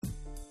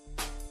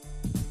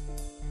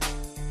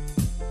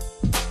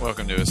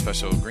Welcome to a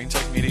special Green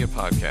Tech Media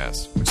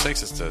podcast, which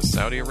takes us to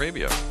Saudi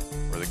Arabia,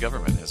 where the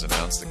government has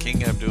announced the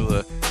King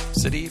Abdullah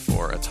City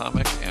for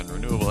Atomic and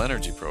Renewable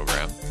Energy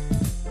Program,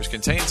 which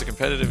contains a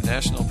competitive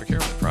national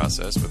procurement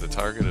process with a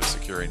target of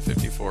securing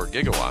 54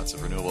 gigawatts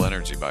of renewable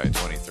energy by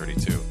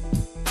 2032.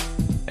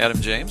 Adam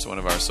James, one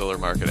of our solar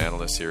market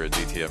analysts here at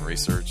GTM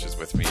Research, is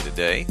with me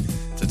today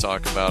to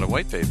talk about a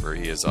white paper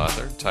he has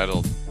authored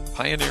titled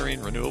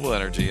Pioneering Renewable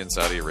Energy in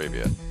Saudi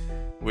Arabia,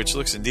 which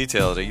looks in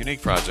detail at a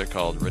unique project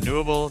called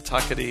Renewable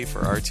Takadi for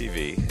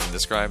RTV and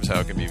describes how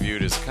it can be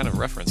viewed as a kind of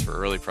reference for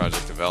early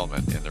project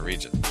development in the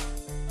region.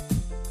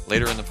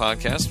 Later in the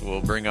podcast,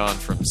 we'll bring on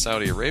from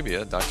Saudi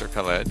Arabia Dr.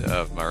 Khaled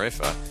of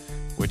Marefa,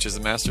 which is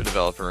the master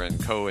developer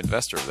and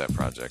co-investor of that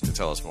project, to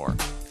tell us more.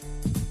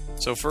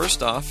 So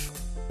first off,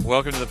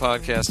 welcome to the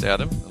podcast,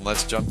 Adam, and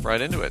let's jump right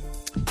into it.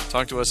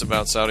 Talk to us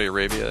about Saudi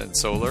Arabia and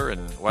solar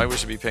and why we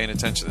should be paying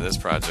attention to this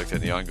project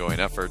and the ongoing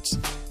efforts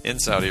in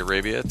Saudi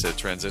Arabia to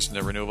transition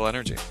to renewable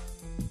energy.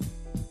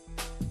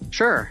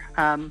 Sure.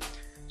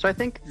 So I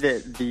think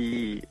that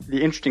the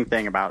interesting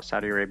thing about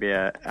Saudi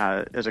Arabia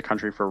as a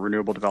country for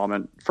renewable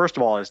development, first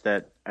of all, is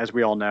that, as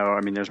we all know,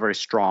 I mean, there's very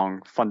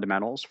strong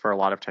fundamentals for a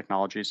lot of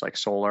technologies like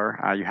solar.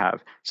 You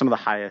have some of the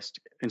highest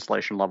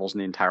installation levels in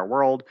the entire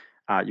world.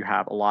 You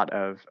have a lot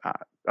of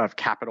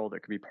capital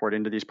that could be poured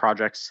into these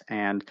projects.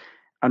 And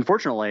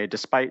unfortunately,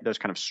 despite those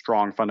kind of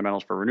strong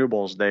fundamentals for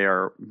renewables, they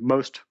are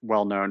most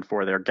well known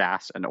for their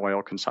gas and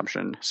oil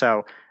consumption.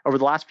 So over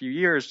the last few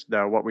years,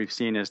 though, what we've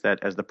seen is that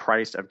as the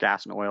price of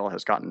gas and oil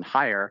has gotten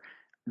higher,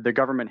 the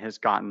government has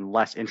gotten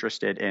less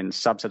interested in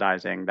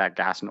subsidizing that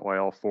gas and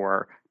oil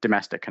for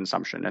domestic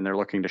consumption. And they're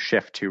looking to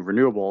shift to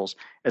renewables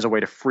as a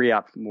way to free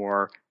up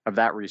more of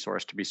that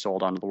resource to be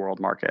sold onto the world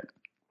market.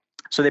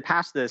 So they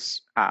passed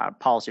this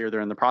policy, or they're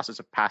in the process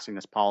of passing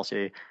this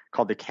policy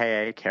called the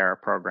KA-CARE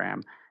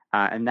program.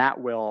 And that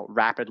will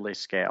rapidly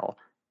scale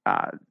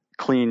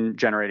clean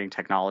generating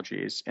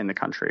technologies in the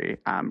country.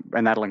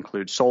 And that'll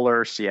include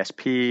solar,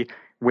 CSP,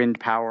 wind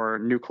power,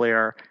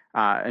 nuclear,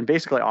 and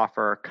basically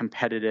offer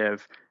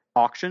competitive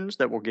auctions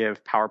that will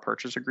give power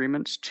purchase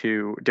agreements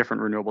to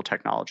different renewable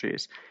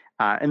technologies.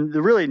 And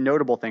the really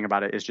notable thing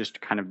about it is just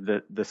kind of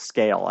the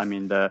scale. I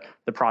mean, the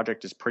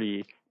project is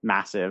pretty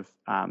massive.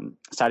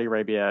 Saudi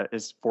Arabia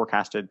is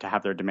forecasted to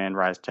have their demand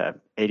rise to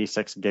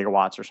 86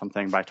 gigawatts or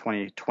something by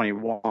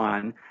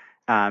 2021.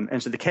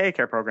 And so the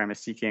KA-CARE program is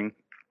seeking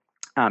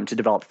to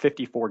develop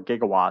 54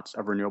 gigawatts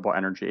of renewable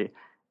energy,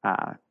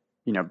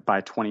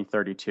 by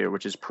 2032,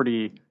 which is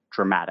pretty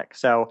dramatic.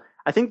 So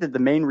I think that the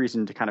main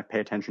reason to kind of pay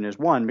attention is,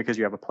 one, because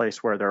you have a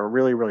place where there are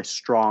really, really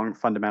strong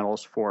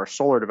fundamentals for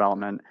solar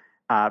development,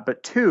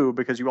 but two,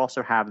 because you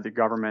also have the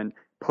government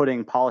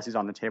putting policies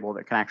on the table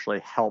that can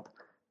actually help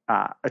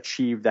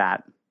achieve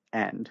that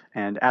end.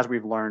 And as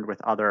we've learned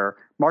with other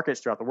markets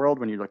throughout the world,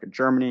 when you look at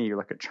Germany, you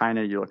look at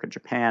China, you look at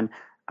Japan,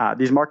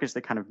 these markets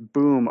that kind of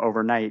boom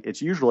overnight,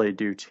 it's usually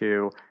due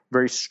to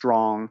very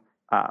strong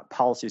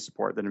policy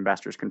support that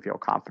investors can feel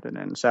confident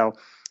in. So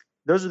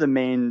those are the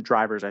main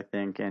drivers, I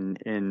think,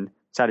 in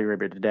Saudi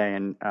Arabia today,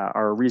 and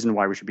are a reason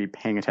why we should be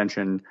paying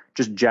attention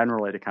just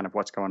generally to kind of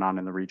what's going on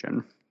in the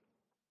region.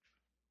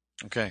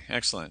 Okay,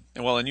 excellent.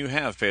 And you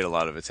have paid a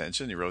lot of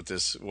attention. You wrote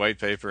this white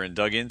paper and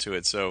dug into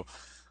it. So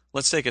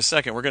let's take a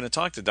second. We're going to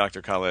talk to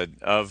Dr.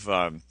 Khaled of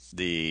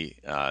the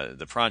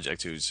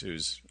project,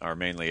 who's our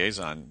main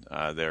liaison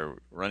there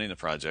running the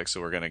project.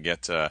 So we're going to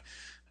get a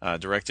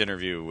direct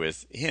interview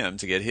with him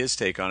to get his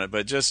take on it.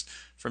 But just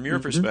from your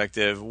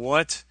perspective,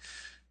 what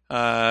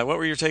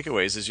were your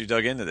takeaways as you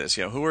dug into this?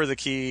 Who are the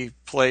key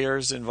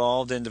players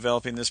involved in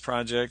developing this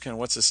project, and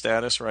what's the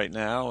status right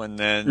now? And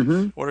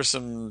then what are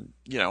some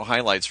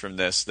highlights from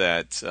this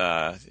that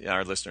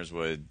our listeners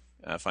would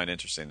find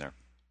interesting there?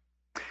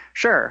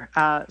 Sure.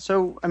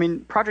 So, I mean,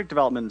 project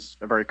development's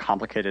a very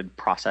complicated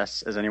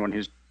process, as anyone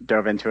who's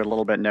dove into it a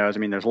little bit knows. I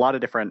mean, there's a lot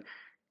of different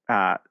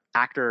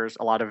actors,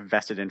 a lot of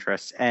vested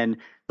interests, and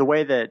the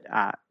way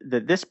that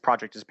this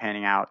project is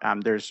panning out,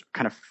 there's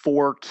kind of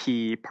four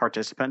key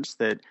participants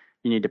that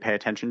you need to pay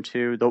attention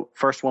to. The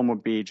first one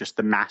would be just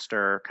the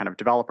master kind of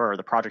developer, or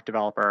the project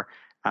developer,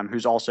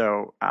 who's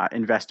also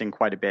investing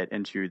quite a bit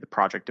into the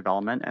project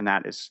development, and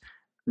that is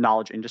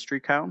Knowledge Industry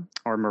Co.,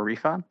 or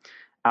Marefa.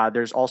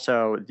 There's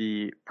also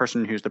the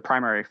person who's the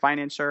primary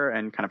financer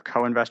and kind of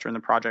co-investor in the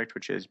project,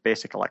 which is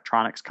Basic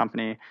Electronics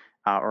Company,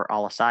 or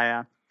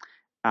Alasaya.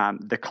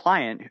 The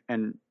client,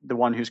 and the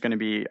one who's going to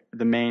be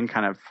the main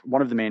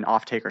one of the main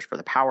off-takers for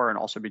the power and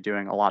also be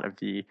doing a lot of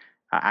the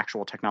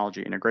actual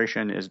technology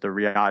integration, is the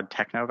Riyadh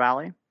Techno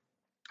Valley,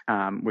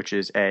 which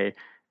is a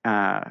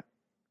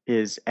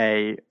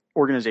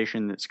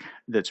organization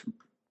that's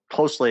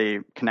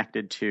closely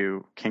connected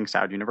to King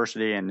Saud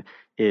University and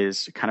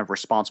is kind of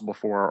responsible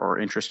for or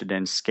interested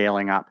in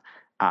scaling up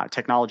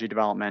technology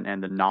development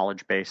and the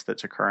knowledge base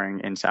that's occurring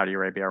in Saudi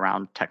Arabia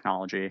around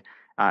technology.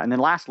 And then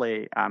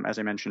lastly, as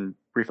I mentioned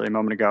briefly a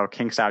moment ago,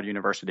 King Saud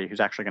University, who's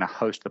actually going to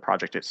host the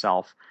project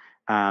itself.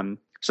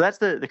 So that's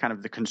the kind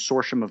of the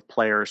consortium of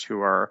players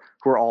who are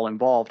all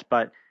involved.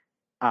 But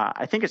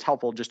I think it's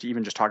helpful just to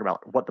even just talk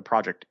about what the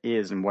project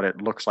is and what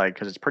it looks like,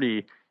 because it's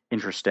pretty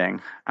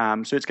interesting.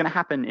 So it's going to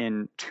happen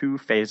in two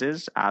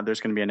phases.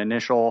 There's going to be an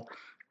initial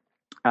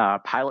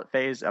pilot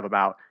phase of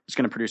it's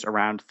going to produce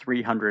around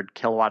 300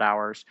 kilowatt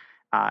hours.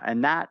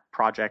 And that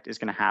project is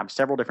going to have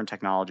several different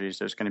technologies.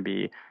 There's going to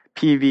be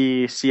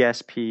PV,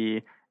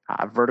 CSP,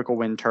 vertical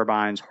wind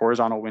turbines,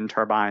 horizontal wind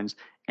turbines.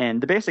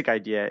 And the basic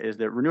idea is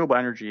that renewable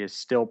energy is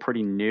still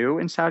pretty new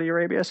in Saudi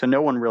Arabia. So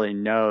no one really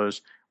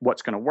knows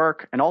what's going to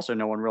work. And also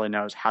no one really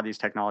knows how these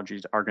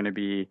technologies are going to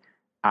be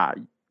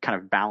kind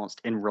of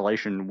balanced in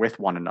relation with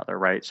one another,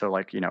 right? So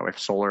like, if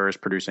solar is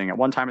producing at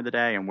one time of the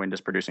day and wind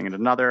is producing at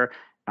another,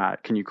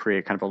 can you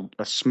create kind of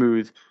a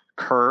smooth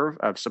curve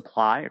of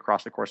supply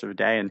across the course of a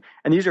day? And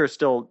these are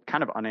still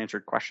kind of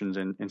unanswered questions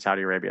in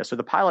Saudi Arabia. So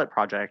the pilot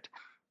project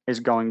is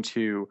going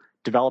to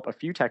develop a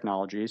few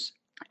technologies,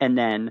 and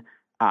then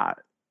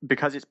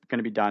because it's going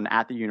to be done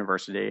at the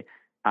university,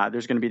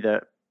 there's going to be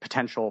the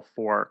potential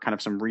for kind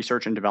of some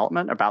research and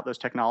development about those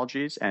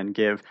technologies, and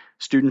give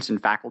students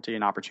and faculty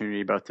an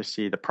opportunity both to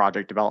see the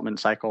project development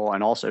cycle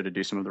and also to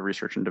do some of the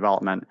research and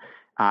development.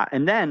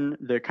 And then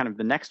the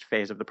next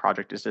phase of the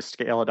project is to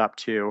scale it up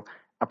to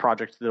a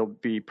project that'll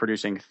be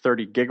producing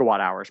 30 gigawatt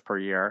hours per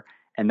year.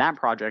 And that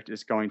project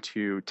is going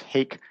to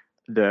take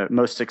the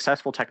most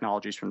successful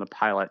technologies from the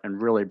pilot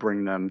and really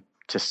bring them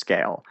to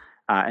scale.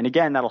 And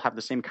again, that'll have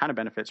the same kind of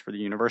benefits for the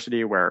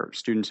university, where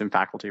students and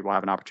faculty will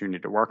have an opportunity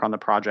to work on the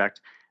project.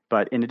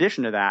 But in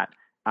addition to that,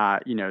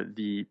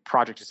 the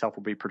project itself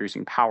will be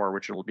producing power,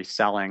 which it will be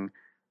selling,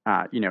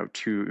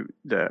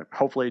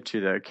 hopefully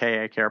to the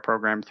KA Care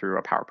program through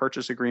a power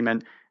purchase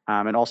agreement,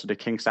 and also to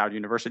King Saud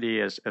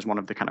University as one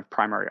of the kind of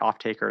primary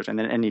off-takers, and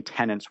then any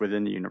tenants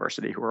within the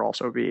university who will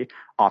also be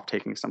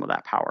off-taking some of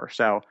that power.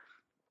 So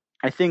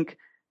I think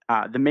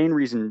the main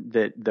reason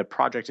that the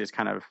project is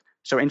kind of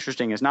so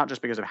interesting is not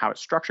just because of how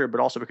it's structured,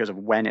 but also because of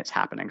when it's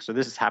happening. So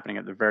this is happening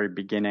at the very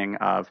beginning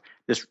of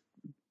this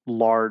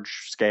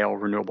large-scale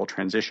renewable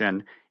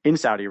transition in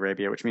Saudi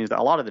Arabia, which means that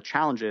a lot of the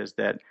challenges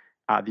that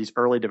these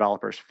early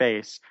developers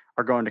face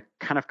are going to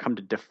kind of come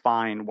to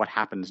define what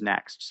happens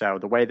next. So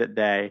the way that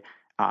they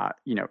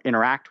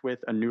interact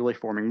with a newly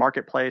forming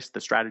marketplace, the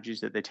strategies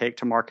that they take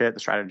to market, the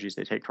strategies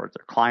they take towards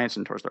their clients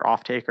and towards their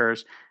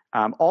off-takers,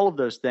 all of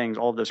those things,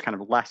 all of those kind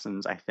of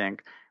lessons, I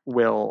think,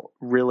 will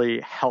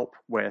really help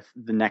with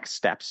the next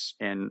steps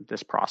in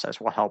this process,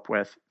 will help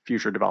with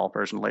future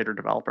developers and later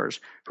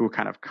developers who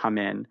kind of come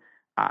in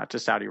to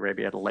Saudi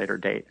Arabia at a later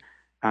date.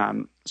 I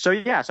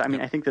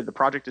think that the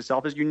project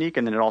itself is unique,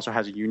 and then it also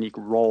has a unique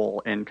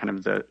role in kind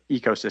of the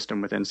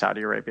ecosystem within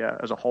Saudi Arabia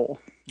as a whole.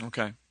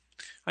 Okay.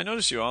 I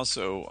noticed you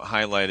also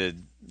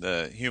highlighted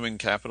the human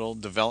capital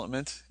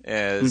development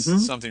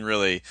as something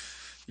really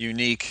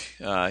unique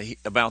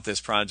about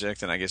this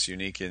project, and I guess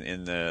unique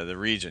in the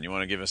region. You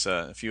want to give us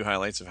a few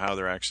highlights of how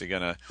they're actually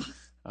going to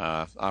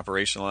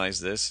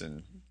operationalize this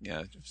and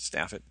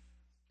staff it?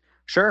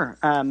 Sure.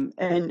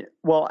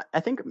 I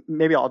think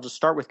maybe I'll just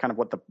start with kind of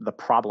what the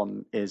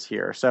problem is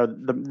here. So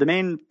the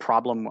main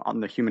problem on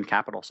the human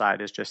capital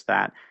side is just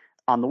that,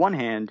 on the one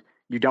hand,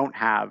 you don't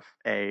have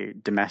a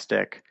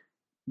domestic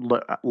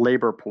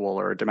labor pool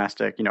or a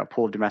domestic,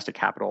 pool of domestic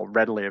capital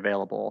readily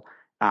available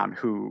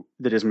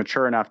that is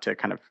mature enough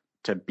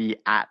to be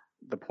at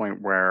the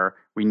point where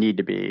we need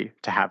to be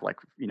to have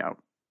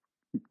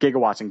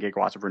gigawatts and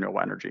gigawatts of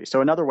renewable energy.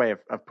 So another way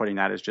of putting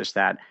that is just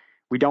that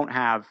we don't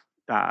have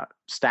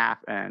staff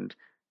and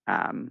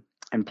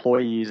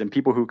employees and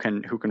people who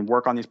can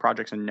work on these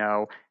projects and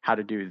know how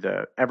to do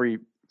every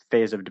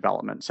phase of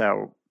development.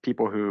 So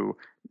people who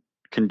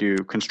can do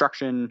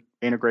construction,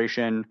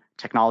 integration,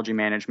 technology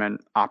management,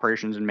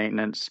 operations and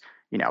maintenance,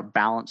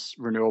 balance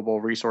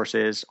renewable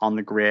resources on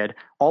the grid.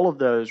 All of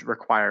those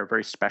require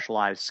very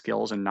specialized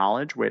skills and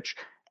knowledge, which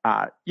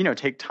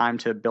take time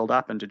to build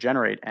up and to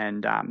generate.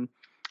 And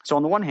so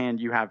on the one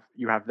hand, you have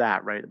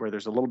that, right, where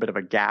there's a little bit of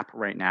a gap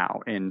right now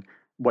in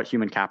what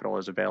human capital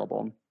is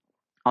available.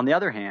 On the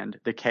other hand,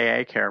 the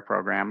KA Care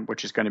program,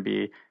 which is going to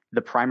be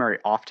the primary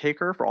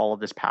off-taker for all of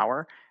this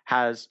power,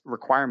 has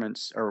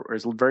requirements, or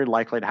is very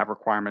likely to have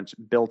requirements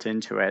built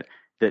into it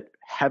that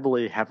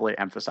heavily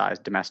emphasize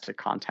domestic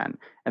content.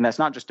 And that's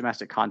not just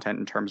domestic content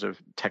in terms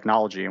of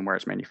technology and where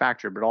it's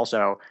manufactured, but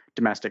also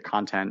domestic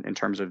content in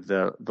terms of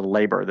the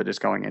labor that is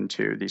going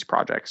into these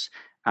projects.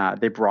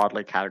 They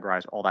broadly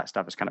categorize all that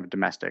stuff as kind of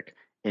domestic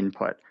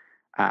input.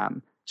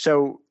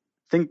 So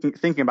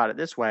thinking about it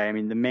this way, I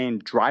mean, the main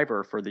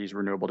driver for these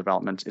renewable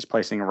developments is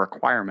placing a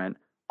requirement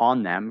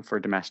on them for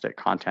domestic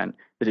content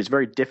that is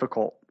very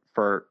difficult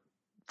for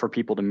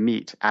people to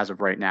meet as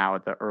of right now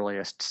at the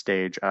earliest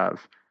stage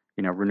of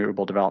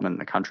renewable development in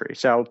the country.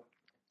 So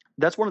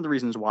that's one of the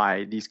reasons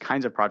why these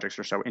kinds of projects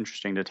are so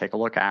interesting to take a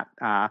look at.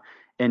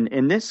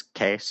 In this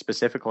case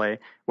specifically,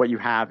 what you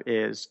have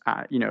is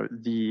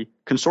the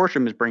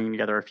consortium is bringing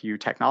together a few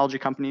technology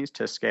companies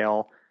to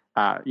scale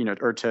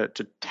or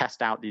to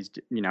test out these,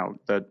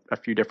 a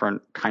few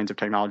different kinds of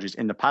technologies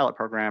in the pilot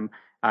program.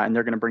 And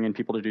they're going to bring in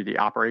people to do the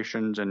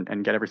operations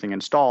and get everything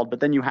installed.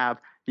 But then you have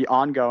the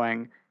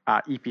ongoing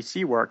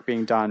EPC work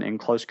being done in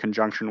close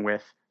conjunction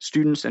with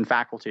students and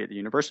faculty at the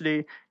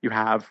university. You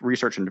have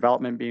research and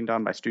development being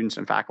done by students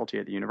and faculty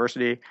at the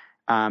university.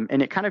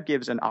 And it kind of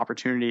gives an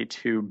opportunity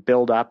to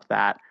build up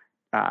that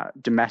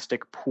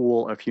domestic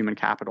pool of human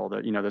capital,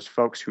 that, those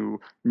folks who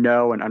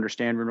know and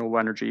understand renewable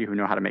energy, who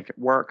know how to make it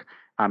work,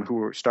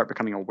 who start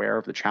becoming aware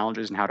of the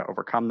challenges and how to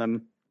overcome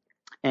them.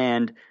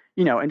 And,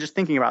 and just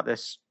thinking about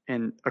this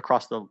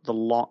across a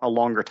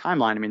longer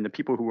timeline, I mean, the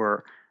people who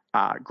are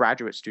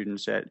graduate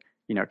students at,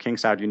 King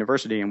Saud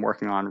University and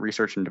working on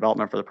research and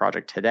development for the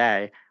project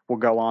today will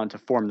go on to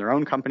form their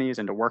own companies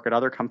and to work at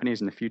other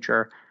companies in the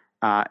future.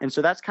 And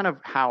so that's kind of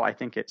how I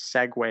think it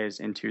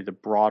segues into the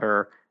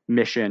broader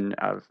mission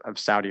of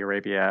Saudi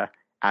Arabia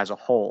as a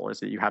whole, is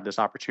that you have this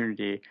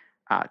opportunity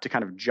to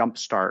kind of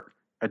jumpstart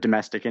a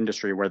domestic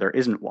industry where there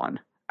isn't one.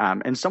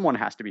 And someone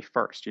has to be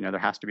first. There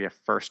has to be a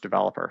first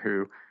developer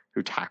who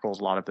tackles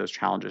a lot of those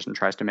challenges and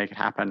tries to make it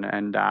happen.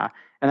 And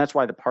that's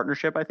why the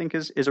partnership, I think,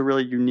 is a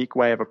really unique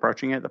way of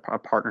approaching it, a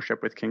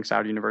partnership with King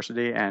Saud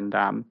University. And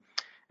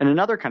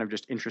another kind of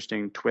just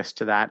interesting twist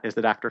to that is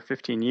that after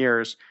 15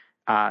 years,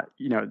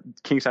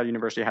 King Saud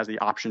University has the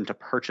option to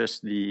purchase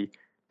the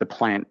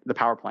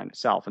power plant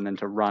itself, and then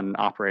to run and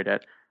operate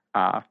it,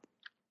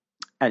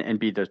 and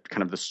be the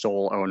kind of the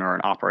sole owner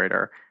and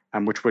operator,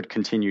 which would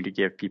continue to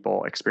give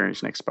people experience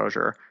and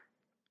exposure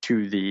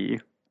to the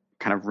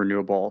kind of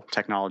renewable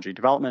technology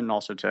development, and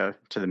also to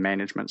the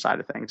management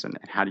side of things, and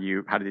how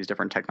do these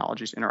different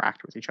technologies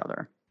interact with each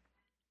other.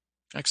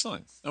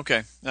 Excellent.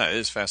 Okay, that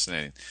is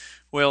fascinating.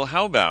 Well,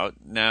 how about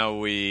now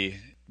we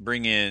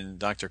bring in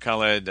Dr.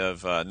 Khaled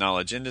of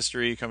Knowledge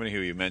Industry Company, who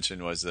you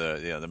mentioned was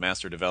the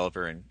master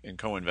developer and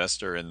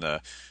co-investor in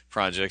the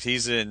project.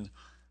 He's in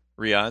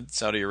Riyadh,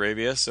 Saudi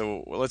Arabia.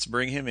 So let's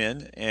bring him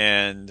in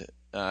and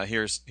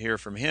hear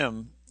from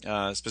him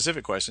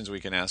specific questions we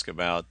can ask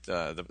about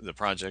the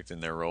project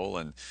and their role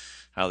and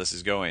how this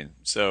is going.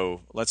 So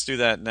let's do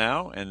that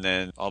now, and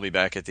then I'll be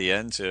back at the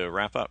end to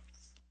wrap up.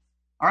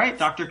 All right,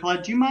 Dr.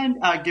 Khaled, do you mind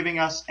giving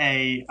us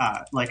a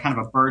kind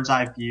of a bird's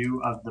eye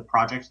view of the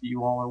projects that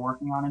you all are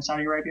working on in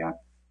Saudi Arabia?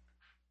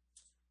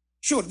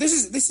 Sure. This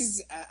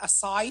is a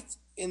site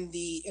in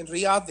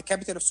Riyadh, the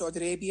capital of Saudi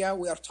Arabia.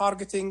 We are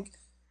targeting,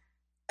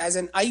 as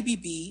an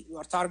IBB, we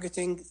are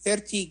targeting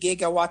 30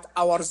 gigawatt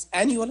hours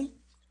annually.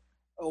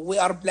 We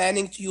are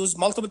planning to use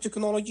multiple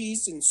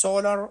technologies in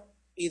solar,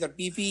 either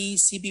PV,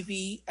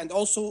 CPV, and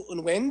also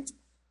in wind,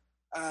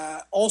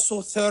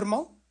 also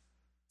thermal.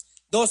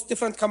 Those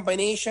different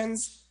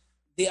combinations,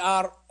 they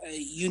are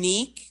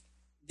unique.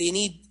 They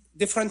need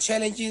different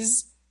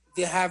challenges.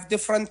 They have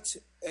different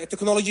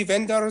technology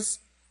vendors.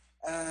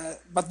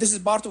 But this is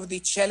part of the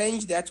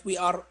challenge that we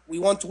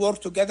want to work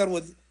together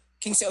with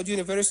King Saud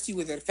University,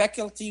 with their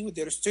faculty, with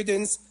their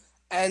students,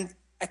 and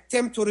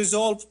attempt to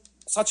resolve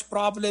such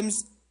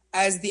problems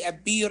as they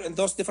appear in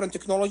those different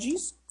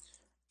technologies.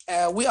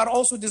 We are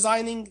also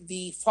designing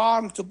the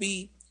farm to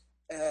be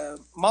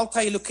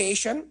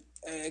multi-location.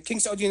 King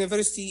Saud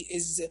University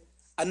is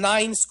a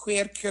 9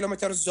 square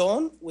kilometer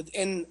zone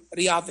within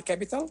Riyadh, the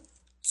capital.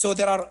 So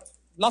there are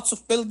lots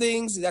of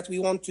buildings that we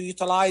want to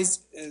utilize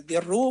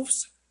their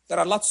roofs. There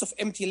are lots of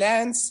empty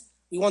lands.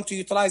 We want to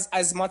utilize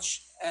as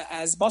much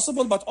as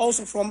possible, but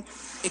also from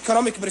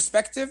economic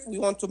perspective, we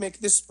want to make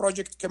this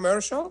project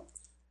commercial,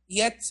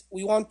 yet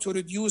we want to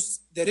reduce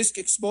the risk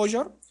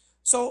exposure.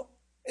 So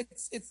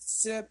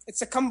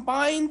it's a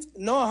combined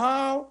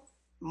know-how,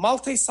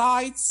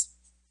 multi-sites.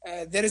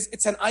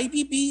 It's an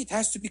IBB, it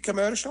has to be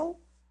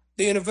commercial.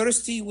 The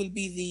university will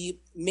be the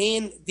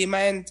main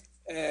demand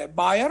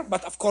buyer,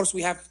 but of course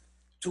we have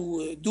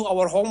to do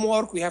our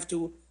homework. We have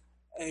to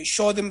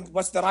show them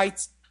what's the right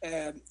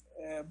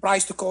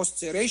price to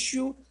cost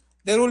ratio.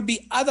 There will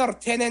be other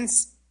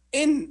tenants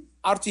in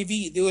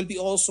RTV. They will be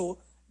also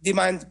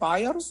demand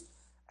buyers.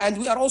 And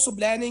we are also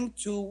planning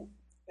to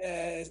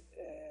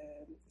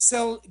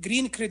sell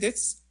green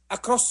credits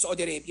across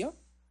Saudi Arabia.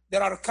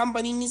 There are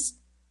companies,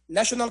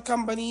 national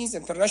companies,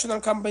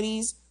 international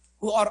companies,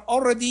 who are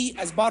already,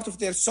 as part of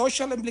their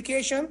social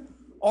implication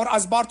or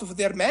as part of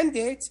their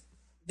mandate,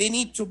 they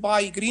need to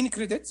buy green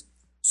credits.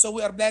 So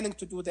we are planning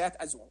to do that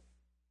as well.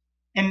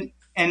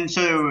 And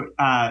so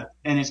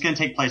it's going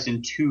to take place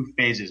in 2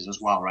 phases as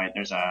well, right?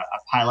 There's a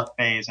pilot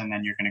phase, and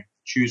then you're going to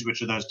choose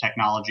which of those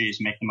technologies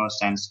make the most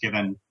sense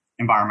given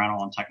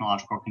environmental and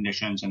technological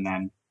conditions, and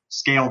then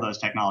scale those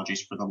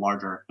technologies for the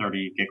larger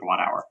 30 gigawatt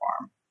hour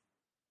farm.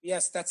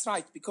 Yes, that's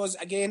right. Because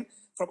again,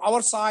 from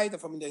our side,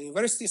 from the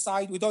university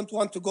side, we don't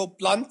want to go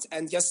blunt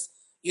and just,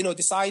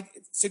 decide.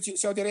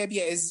 Saudi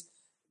Arabia is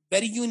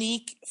very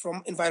unique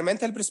from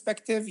environmental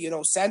perspective,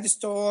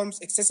 sandstorms,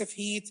 excessive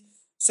heat.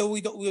 So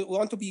we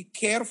want to be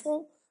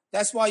careful.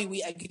 That's why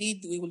we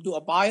agreed we will do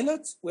a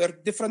pilot where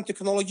different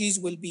technologies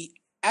will be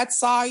at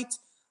site.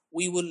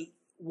 We will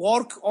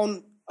work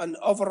on an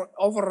over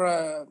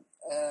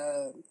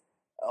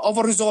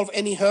resolve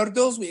any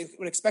hurdles. We're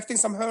expecting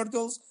some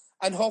hurdles,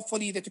 and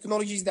hopefully the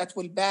technologies that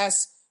will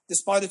pass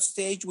this pilot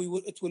stage,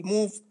 it will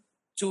move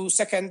to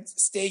second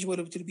stage where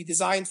it will be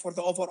designed for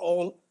the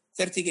overall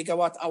 30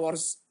 gigawatt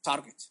hours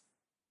target.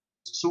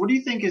 So what do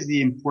you think is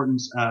the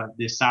importance of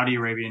the Saudi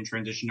Arabian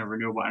transition to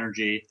renewable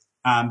energy,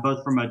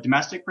 both from a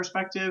domestic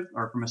perspective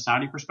or from a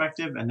Saudi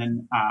perspective? And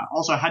then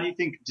also, how do you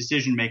think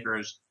decision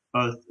makers,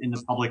 both in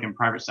the public and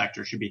private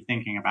sector, should be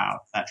thinking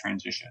about that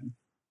transition?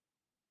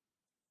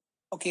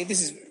 Okay,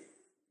 this is a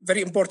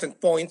very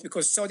important point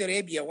because Saudi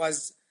Arabia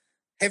was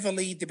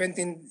heavily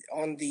dependent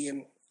on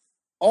the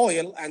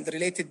oil and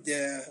related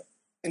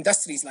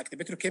industries like the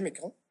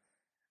petrochemical.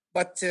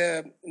 But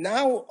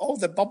now all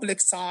the public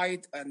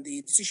side and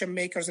the decision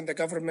makers in the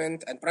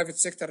government and private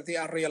sector, they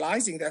are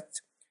realizing that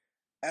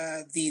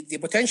the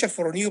potential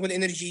for renewable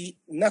energy,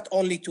 not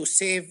only to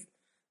save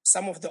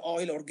some of the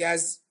oil or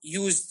gas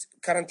used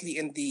currently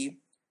in the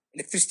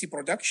electricity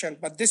production,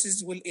 but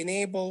this will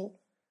enable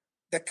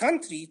the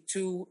country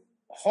to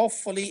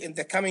hopefully in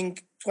the coming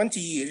 20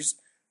 years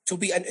to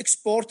be an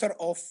exporter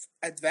of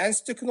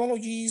advanced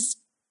technologies,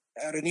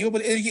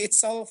 renewable energy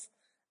itself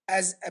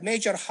as a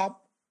major hub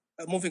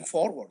moving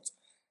forward.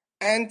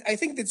 And I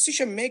think the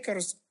decision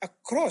makers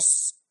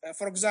across,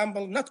 for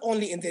example, not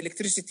only in the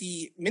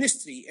electricity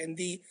ministry, in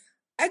the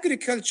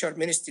agriculture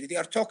ministry, they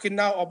are talking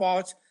now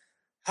about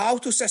how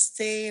to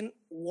sustain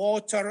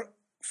water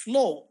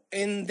flow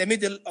in the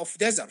middle of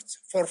desert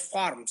for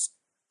farms.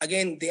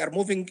 Again, they are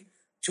moving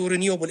to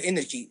renewable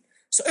energy.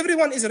 So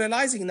everyone is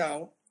realizing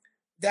now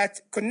that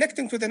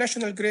connecting to the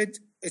national grid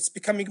is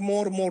becoming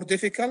more and more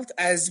difficult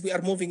as we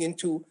are moving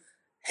into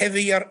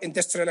heavier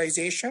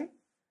industrialization.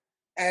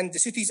 And the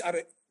cities are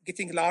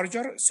getting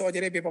larger. Saudi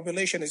Arabia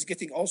population is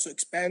getting also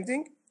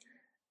expanding.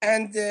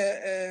 And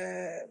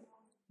the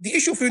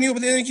issue of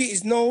renewable energy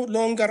is no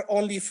longer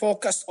only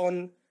focused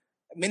on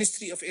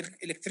Ministry of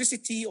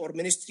Electricity or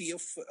Ministry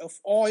of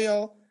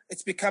Oil.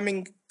 It's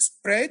becoming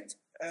spread.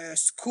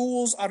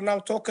 Schools are now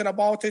talking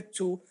about it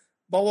to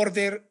power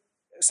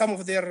some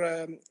of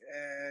their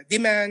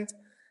demand.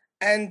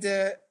 And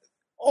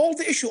all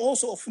the issue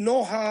also of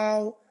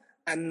know-how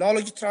and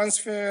knowledge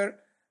transfer.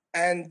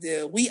 And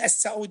we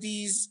as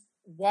Saudis,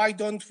 why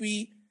don't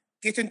we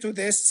get into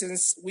this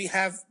since we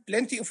have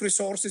plenty of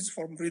resources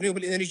from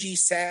renewable energy,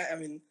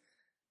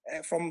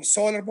 from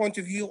solar point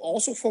of view,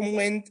 also from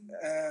wind.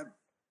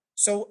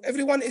 So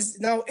everyone is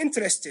now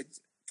interested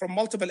from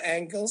multiple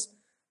angles,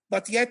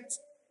 but yet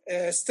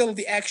still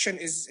the action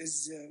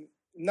is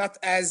not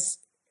as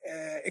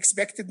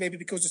expected, maybe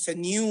because it's a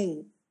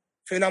new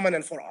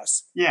phenomenon for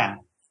us. Yeah.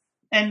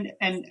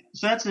 And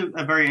so that's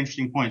a very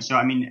interesting point. So,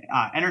 I mean,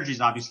 energy is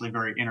obviously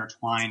very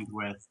intertwined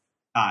with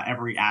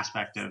every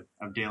aspect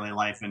of daily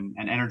life, and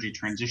energy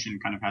transition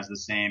kind of has the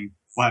same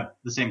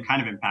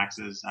kind of impacts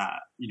as,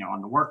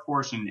 on the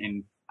workforce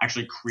and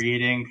actually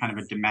creating kind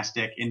of a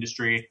domestic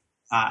industry.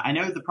 I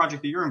know the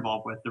project that you're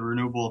involved with, the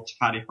Renewable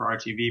Takati for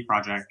RTV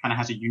project, kind of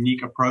has a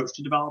unique approach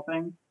to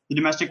developing the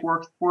domestic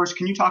workforce.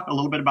 Can you talk a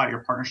little bit about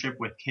your partnership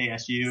with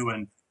KSU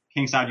and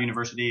King Saud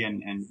University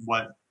and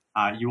what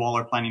you all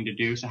are planning to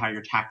do, so how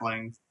you're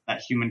tackling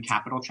that human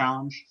capital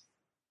challenge?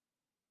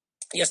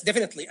 Yes,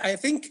 definitely. I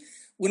think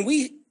when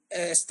we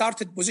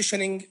started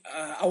positioning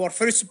our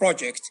first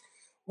project,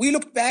 we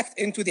looked back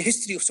into the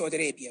history of Saudi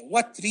Arabia,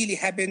 what really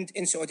happened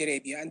in Saudi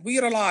Arabia, and we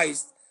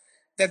realized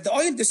that the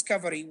oil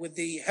discovery, with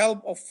the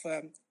help of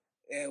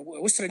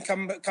Western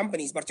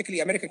companies,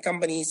 particularly American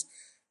companies,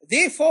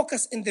 they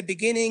focused in the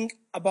beginning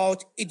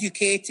about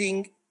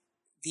educating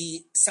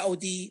the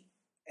Saudi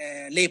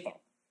labor.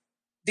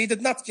 They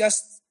did not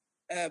just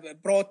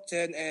brought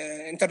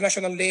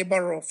international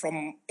labor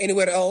from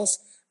anywhere else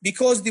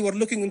because they were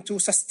looking into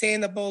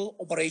sustainable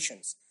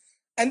operations.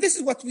 And this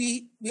is what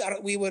we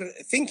were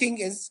thinking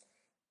is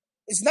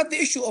not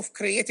the issue of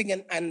creating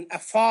a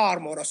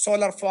farm or a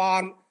solar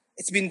farm.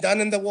 It's been done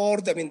in the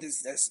world. I mean,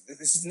 this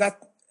is not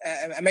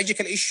a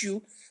magical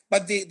issue,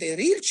 but the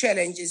real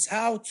challenge is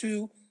how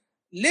to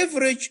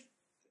leverage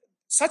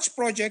such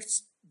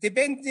projects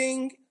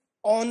depending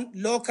on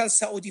local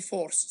Saudi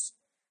forces.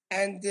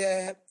 And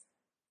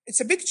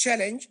it's a big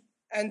challenge.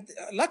 And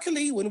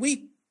luckily, when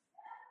we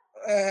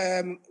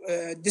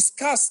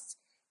discussed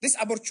this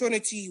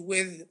opportunity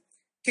with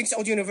King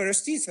Saud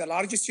University, it's the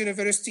largest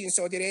university in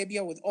Saudi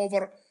Arabia with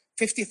over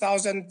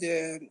 50,000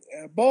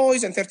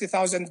 boys and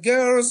 30,000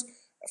 girls,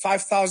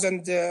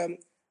 5,000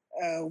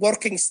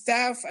 working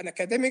staff and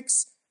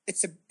academics.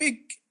 It's a big,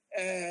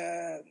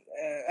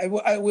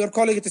 we're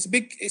calling it,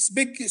 it's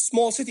big,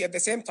 small city at the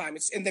same time.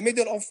 It's in the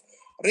middle of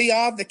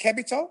Riyadh, the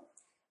capital.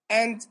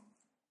 And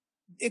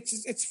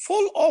it's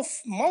full of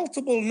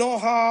multiple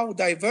know-how,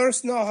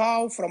 diverse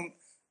know-how, from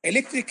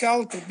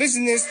electrical to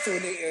business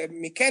to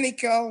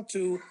mechanical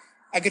to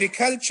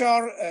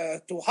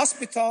agriculture to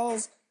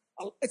hospitals.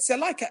 It's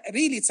like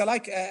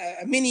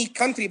a mini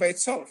country by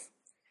itself.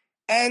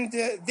 And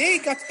they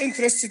got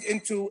interested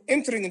into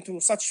entering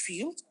into such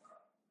field,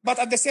 but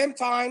at the same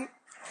time,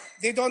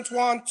 they don't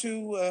want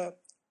to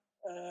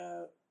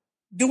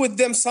do it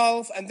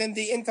themselves, and then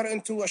they enter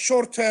into a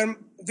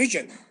short-term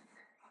vision.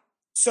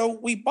 So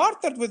we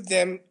partnered with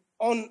them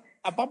on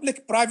a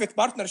public-private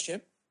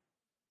partnership,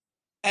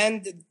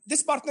 and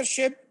this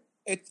partnership,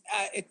 it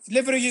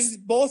leverages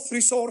both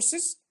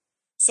resources,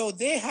 So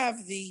they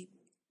have the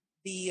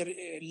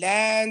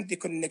land, the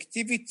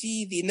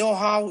connectivity, the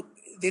know-how,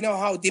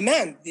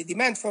 the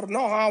demand for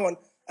know-how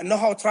and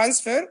know-how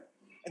transfer.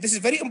 And this is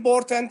very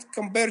important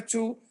compared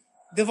to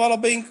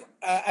developing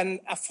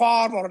a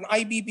farm or an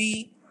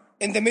IBB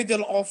in the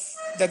middle of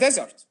the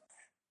desert.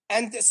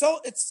 And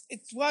so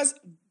it was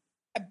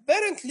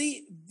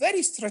apparently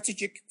very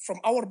strategic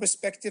from our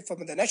perspective,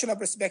 from the national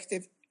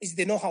perspective, is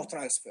the know-how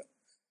transfer.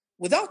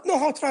 Without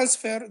know-how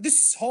transfer,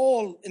 this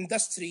whole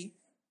industry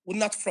will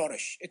not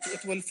flourish.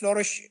 It will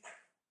flourish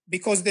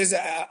because there's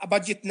a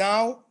budget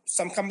now.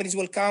 Some companies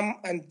will come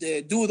and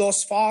do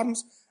those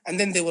farms, and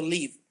then they will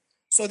leave.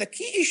 So the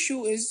key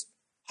issue is,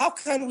 how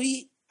can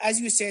we, as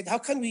you said, how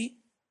can we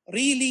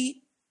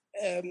really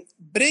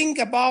bring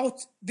about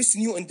this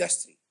new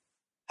industry?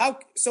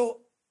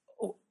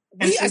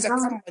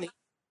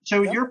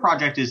 Your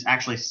project is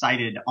actually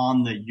sited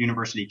on the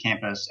university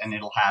campus, and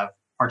it'll have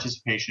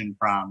participation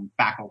from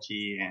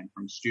faculty and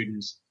from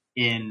students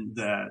in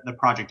the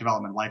project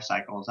development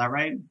lifecycle. Is that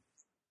right?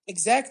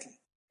 Exactly.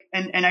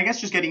 And I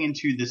guess just getting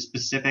into the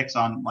specifics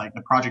on like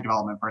the project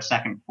development for a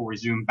second before we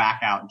zoom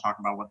back out and talk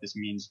about what this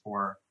means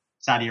for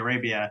Saudi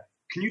Arabia.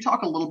 Can you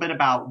talk a little bit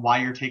about why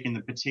you're taking the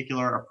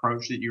particular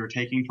approach that you're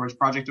taking towards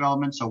project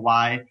development? So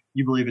why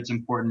you believe it's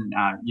important?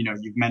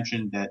 You've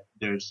mentioned that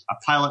there's a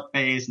pilot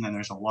phase and then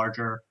there's a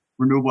larger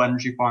renewable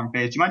energy farm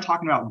phase. Do you mind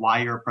talking about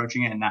why you're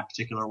approaching it in that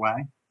particular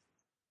way?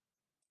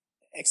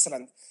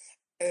 Excellent.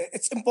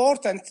 It's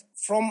important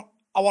from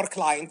our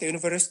client, the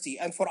university,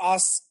 and for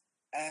us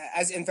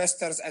as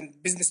investors and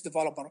business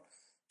developer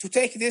to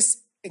take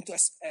this into a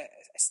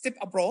step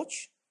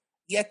approach,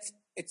 yet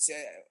it's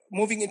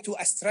moving into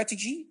a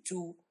strategy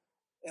to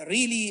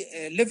really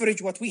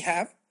leverage what we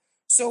have.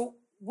 So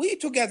we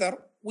together,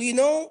 we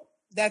know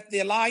that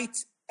the light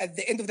at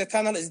the end of the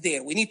tunnel is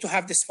there. We need to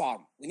have this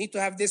farm. We need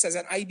to have this as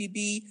an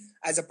IBB,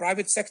 as a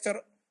private sector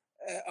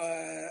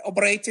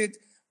operated.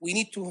 We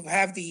need to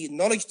have the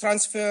knowledge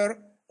transfer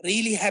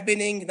really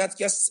happening, not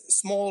just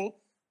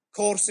small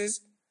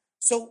courses.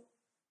 So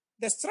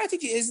the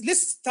strategy is,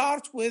 let's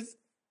start with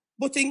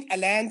putting a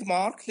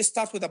landmark. Let's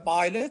start with a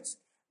pilot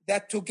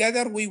that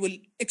together we will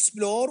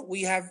explore.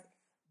 We have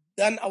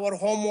done our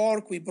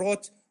homework. We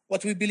brought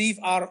what we believe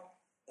are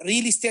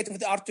really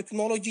state-of-the-art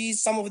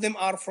technologies. Some of them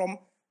are from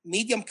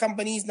medium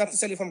companies, not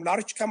necessarily from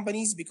large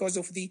companies, because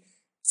of the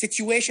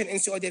situation in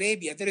Saudi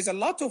Arabia. There is a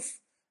lot of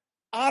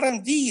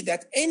R&D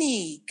that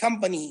any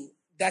company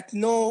that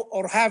know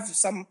or have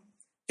some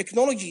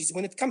technologies.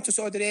 When it comes to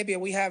Saudi Arabia,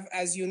 we have,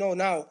 as you know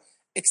now,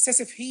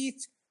 excessive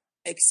heat,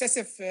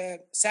 excessive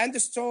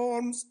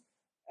sandstorms,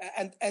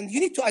 and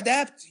you need to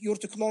adapt your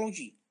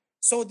technology.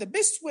 So the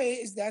best way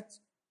is that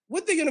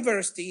with the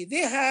university,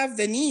 they have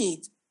the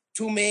need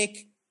to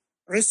make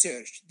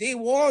research. They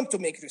want to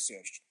make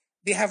research.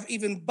 They have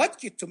even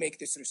budget to make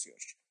this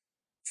research.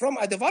 From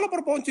a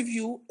developer point of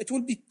view, it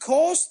will be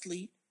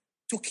costly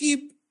to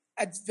keep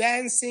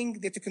advancing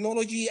the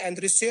technology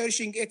and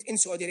researching it in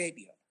Saudi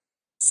Arabia.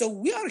 So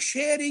we are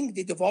sharing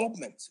the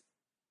development.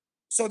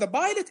 So the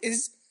pilot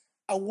is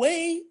a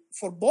way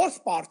for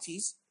both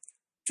parties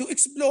to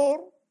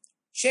explore,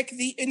 check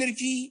the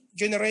energy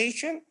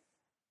generation,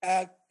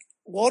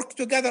 work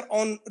together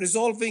on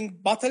resolving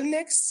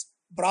bottlenecks,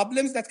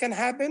 problems that can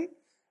happen.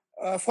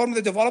 From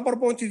the developer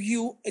point of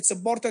view, it's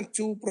important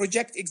to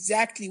project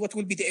exactly what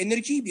will be the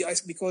energy,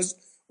 because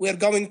we are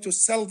going to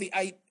sell the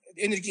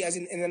energy as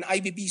in an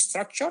IBB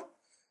structure.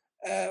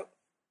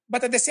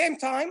 But at the same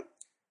time,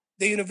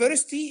 the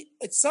university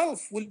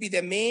itself will be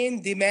the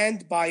main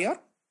demand buyer.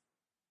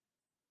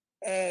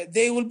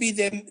 They will be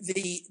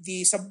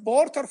the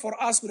supporter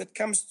for us when it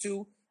comes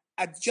to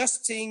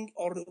adjusting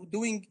or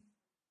doing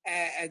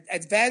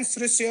advanced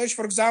research.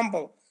 For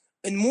example,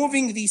 in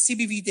moving the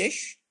CPV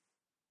dish,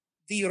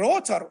 the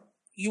rotor,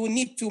 you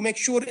need to make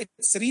sure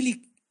it's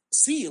really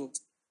sealed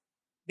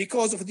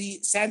because of the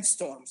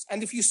sandstorms.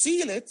 And if you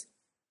seal it,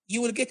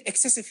 you will get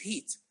excessive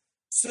heat.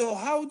 So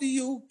how do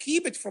you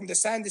keep it from the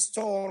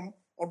sandstorm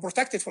or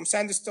protect it from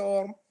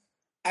sandstorm?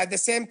 At the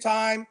same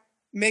time,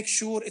 make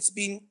sure it's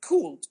being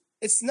cooled.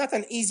 It's not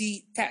an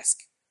easy task.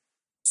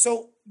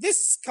 So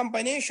this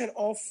combination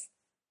of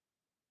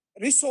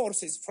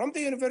resources from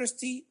the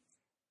university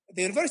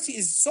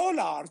is so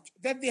large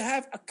that they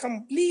have a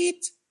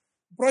complete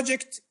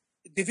project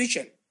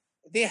division.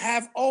 They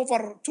have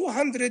over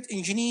 200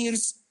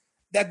 engineers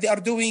that they are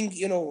doing,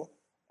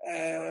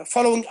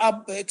 following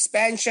up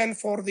expansion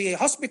for the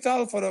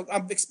hospital, following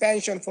up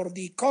expansion for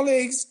the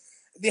colleagues.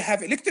 They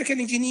have electrical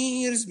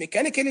engineers,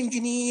 mechanical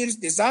engineers,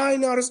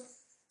 designers.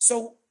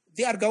 So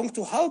they are going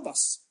to help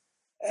us.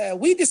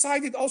 We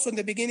decided also in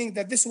the beginning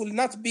that this will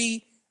not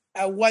be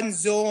a one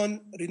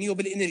zone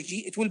renewable energy.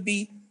 It will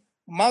be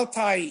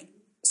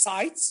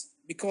multi-sites,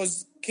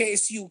 because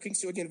KSU, King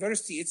Saud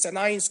University, it's a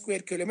 9 square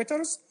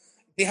kilometers.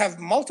 They have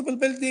multiple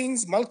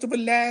buildings, multiple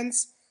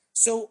lands.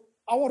 So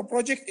our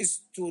project is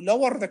to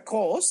lower the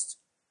cost,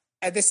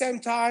 at the same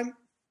time,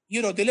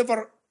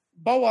 deliver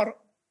power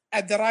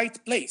at the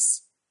right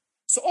place.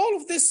 So all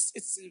of this,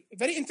 it's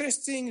very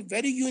interesting,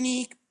 very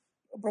unique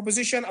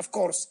proposition, of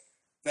course,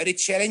 very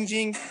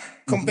challenging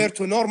compared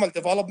to normal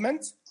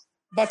development.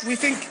 But we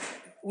think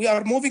we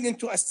are moving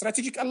into a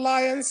strategic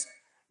alliance.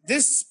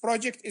 This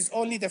project is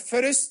only the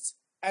first,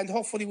 and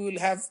hopefully we will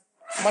have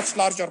much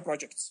larger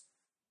projects.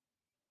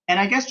 And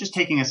I guess just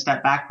taking a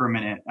step back for a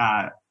minute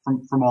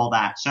from all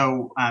that.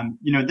 So,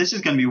 this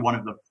is going to be one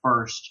of the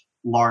first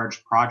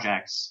large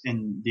projects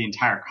in the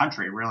entire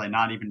country, really,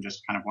 not even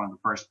just kind of one of the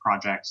first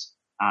projects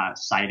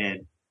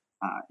cited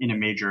in a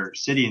major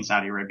city in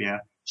Saudi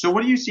Arabia. So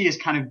what do you see as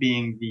kind of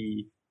being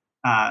the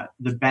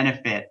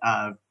benefit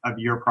of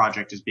your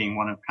project as being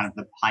one of kind of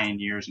the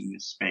pioneers in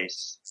this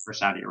space for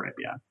Saudi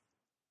Arabia?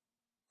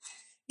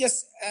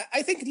 Yes,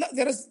 I think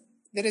there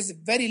is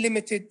very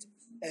limited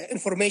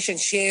information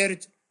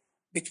shared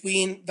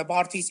between the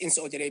parties in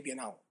Saudi Arabia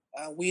now.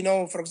 We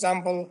know, for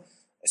example,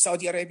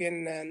 Saudi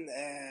Arabian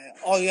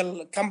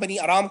oil company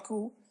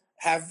Aramco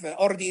have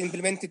already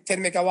implemented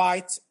 10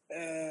 megawatt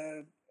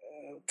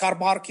car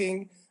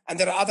parking, and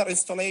there are other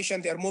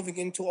installations. They are moving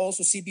into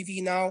also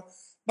CPV now.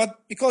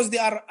 But because they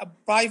are a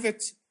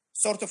private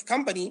sort of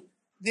company,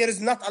 there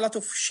is not a lot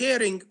of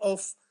sharing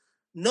of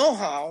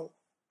know-how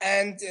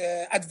and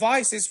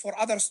advices for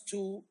others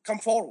to come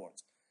forward.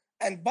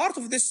 And part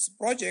of this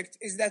project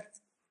is that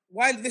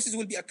while this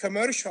will be a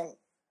commercial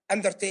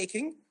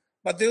undertaking,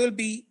 but there will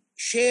be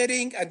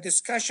sharing and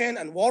discussion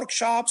and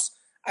workshops.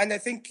 And I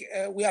think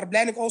we are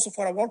planning also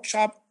for a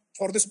workshop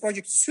for this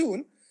project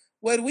soon,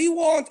 where we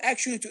want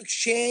actually to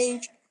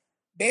exchange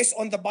based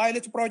on the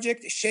pilot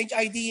project, exchange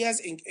ideas,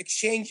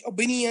 exchange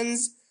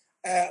opinions,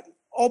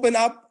 open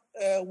up.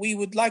 We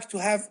would like to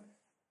have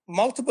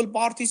multiple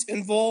parties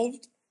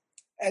involved.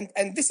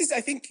 And this is,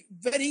 I think,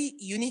 very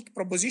unique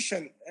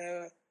proposition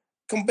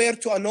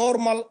compared to a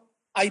normal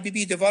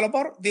IBB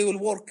developer. They will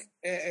work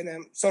in a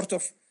sort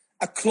of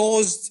a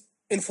closed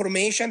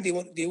information.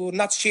 They will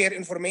not share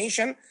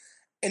information.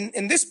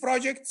 In this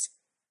project,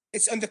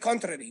 it's on the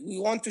contrary. We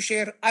want to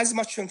share as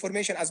much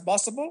information as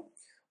possible.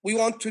 We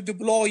want to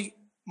deploy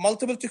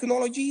multiple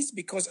technologies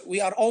because we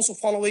are also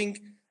following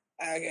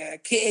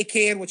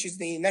KA-CARE, which is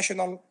the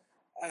national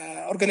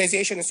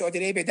organization in Saudi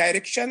Arabia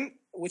direction,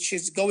 which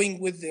is going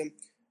with the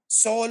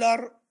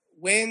solar,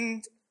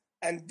 wind,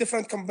 and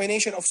different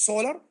combination of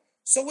solar.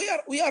 So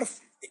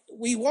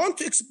we want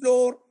to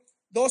explore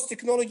those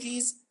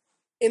technologies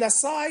in a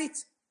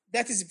site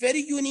that is very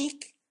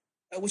unique,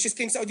 which is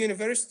King Saud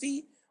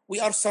University. We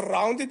are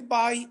surrounded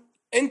by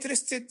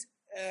interested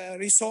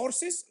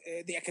resources,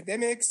 the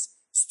academics,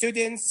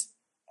 students,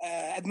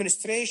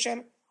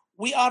 administration.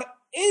 We are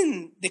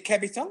in the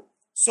capital.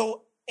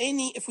 So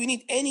if we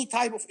need any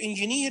type of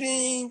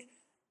engineering,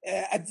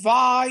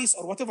 advice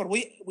or whatever,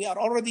 we are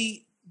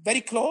already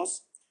very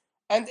close.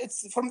 And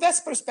it's from that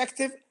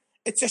perspective,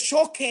 it's a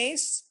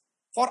showcase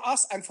for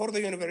us and for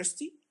the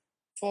university.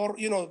 For,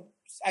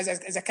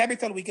 as a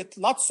capital, we get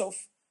lots of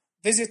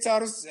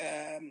visitors.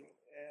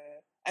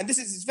 And this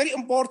is very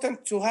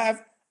important to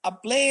have a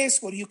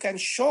place where you can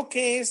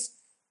showcase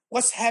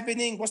what's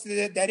happening, what's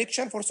the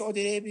direction for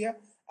Saudi Arabia.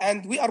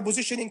 And we are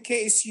positioning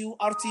KSU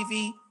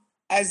RTV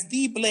as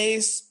the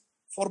place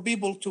for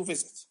people to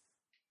visit.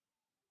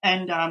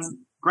 And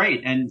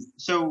great. And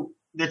so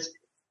that's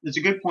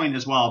a good point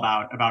as well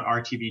about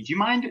RTV. Do you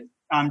mind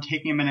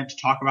taking a minute to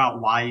talk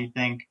about why you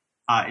think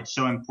it's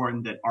so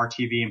important that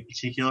RTV in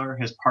particular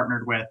has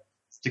partnered with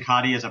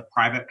Ducati as a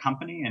private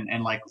company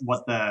and like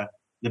what the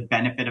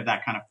benefit of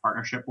that kind of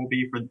partnership will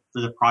be for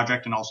the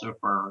project and also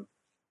for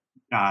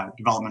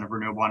development of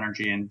renewable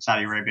energy in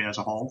Saudi Arabia as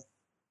a whole?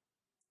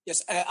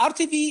 Yes,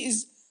 RTV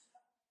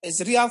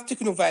is Riyadh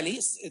Techno Valley.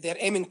 They're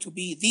aiming to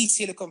be the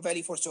Silicon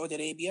Valley for Saudi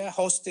Arabia,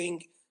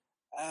 hosting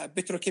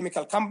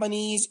petrochemical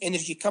companies,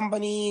 energy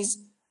companies,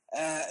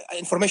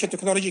 information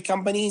technology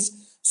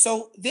companies.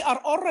 So they are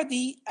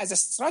already, as a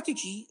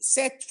strategy,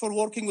 set for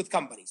working with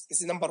companies.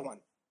 This is number one.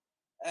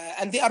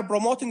 And they are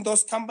promoting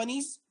those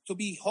companies to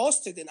be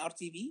hosted in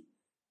RTV.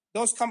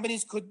 Those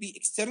companies could be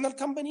external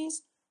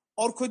companies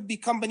or could be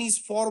companies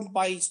formed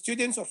by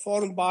students or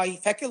formed by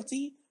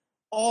faculty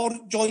or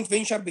joint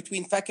venture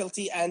between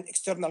faculty and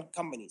external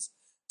companies.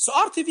 So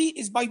RTV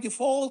is by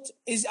default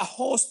is a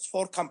host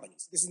for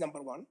companies. This is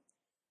number one.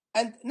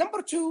 And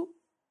number two,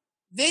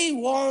 they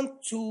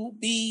want to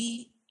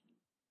be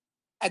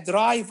a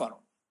driver,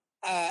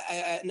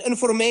 an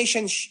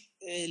information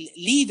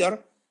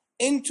leader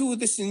into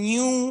this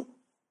new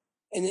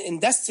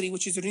industry,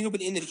 which is renewable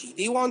energy.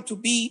 They want to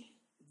be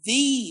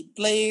the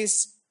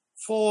place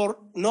for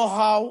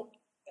know-how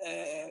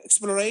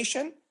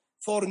exploration,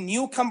 for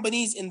new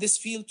companies in this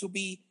field to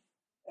be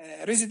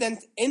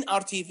resident in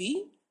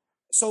RTV.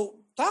 So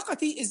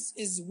Taqati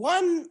is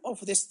one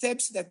of the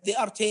steps that they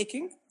are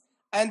taking,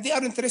 and they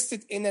are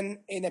interested in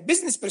a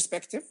business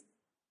perspective.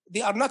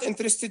 They are not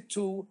interested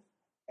to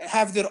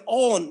have their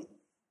own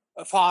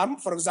farm,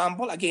 for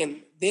example.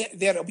 Again,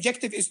 their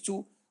objective is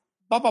to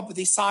pop up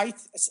the site.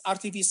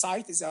 RTV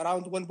site is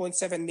around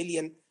 1.7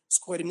 million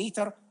square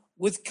meter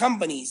with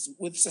companies,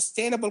 with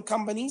sustainable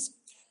companies.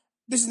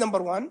 This is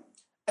number one.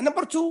 And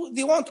number two,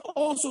 they want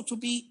also to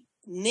be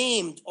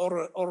named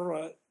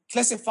or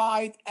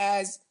classified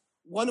as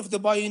one of the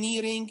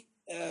pioneering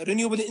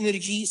renewable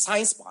energy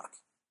science park.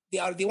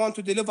 They want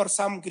to deliver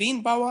some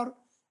green power.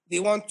 They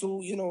want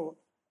to,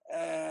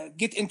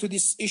 get into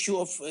this issue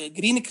of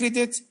green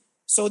credit.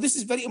 So this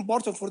is very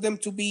important for them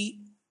to be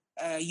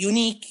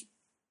unique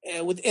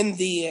within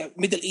the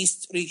Middle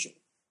East region.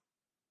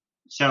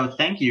 So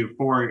thank you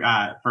for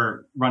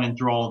running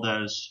through all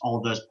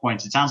of those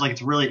points. It sounds like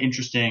it's a really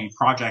interesting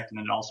project, and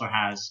it also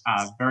has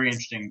very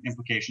interesting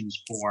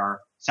implications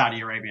for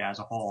Saudi Arabia as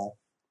a whole.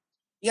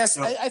 Yes,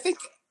 so, I think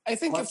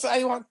if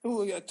I want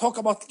to talk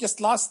about just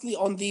lastly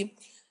on the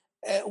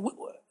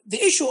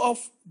issue of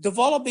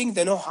developing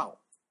the know-how,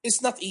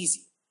 it's not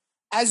easy.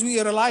 As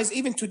we realize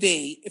even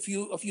today, if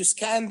you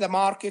scan the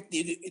market,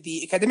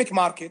 the academic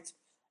market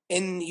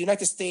in the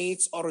United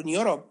States or in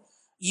Europe,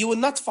 you will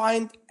not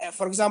find,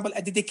 for example,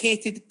 a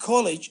dedicated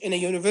college in a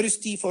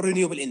university for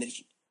renewable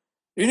energy.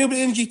 Renewable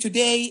energy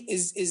today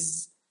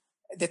is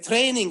the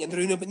training in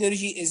renewable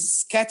energy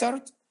is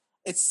scattered.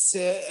 It's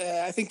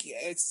I think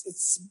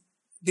it's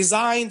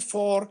designed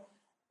for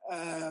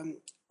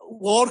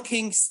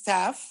working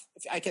staff,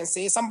 if I can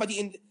say.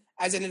 Somebody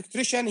as an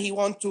electrician, he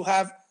wants to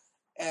have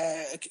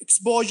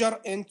exposure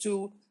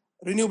into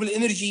renewable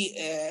energy,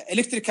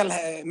 electrical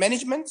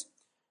management.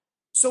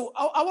 So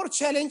our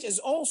challenge is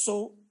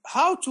also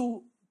how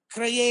to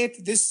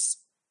create this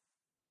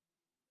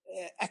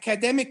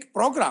academic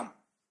program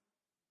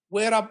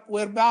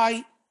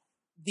whereby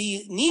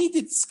the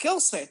needed skill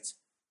set,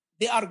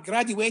 they are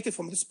graduated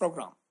from this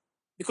program.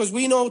 Because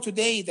we know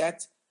today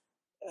that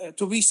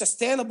to be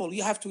sustainable,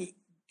 you have to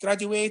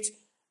graduate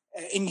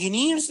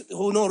engineers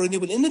who know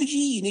renewable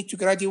energy. You need to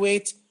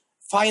graduate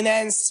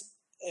finance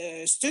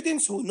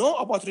students who know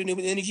about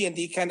renewable energy and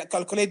they can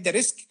calculate the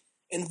risk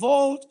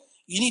involved.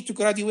 You need to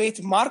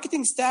graduate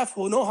marketing staff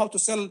who know how to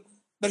sell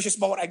purchase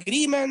power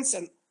agreements.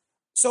 And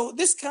so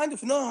this kind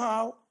of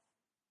know-how,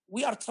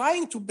 we are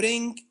trying to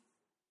bring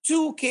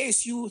to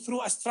KSU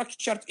through a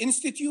structured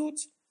institute,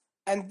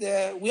 and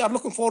we are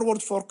looking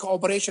forward for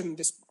cooperation in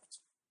this part.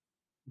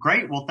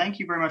 Great. Well, thank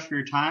you very much for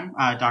your time,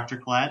 Dr.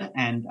 Khaled,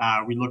 and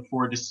we look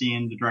forward to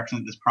seeing the direction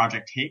that this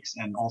project takes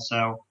and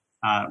also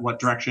what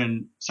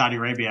direction Saudi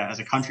Arabia as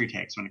a country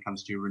takes when it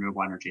comes to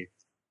renewable energy.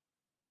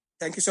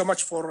 Thank you so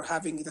much for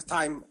having the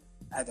time,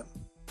 Adam.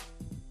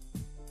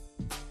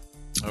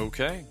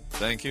 Okay.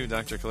 Thank you,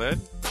 Dr. Khaled,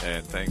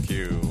 and thank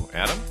you,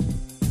 Adam.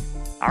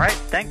 All right.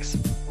 Thanks.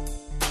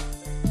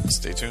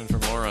 Stay tuned for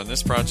more on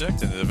this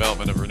project and the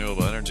development of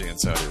renewable energy in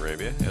Saudi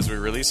Arabia as we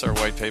release our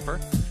white paper,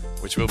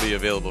 which will be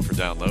available for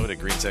download at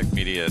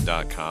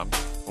greentechmedia.com,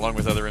 along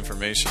with other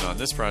information on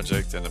this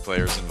project and the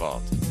players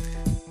involved.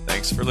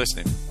 Thanks for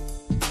listening.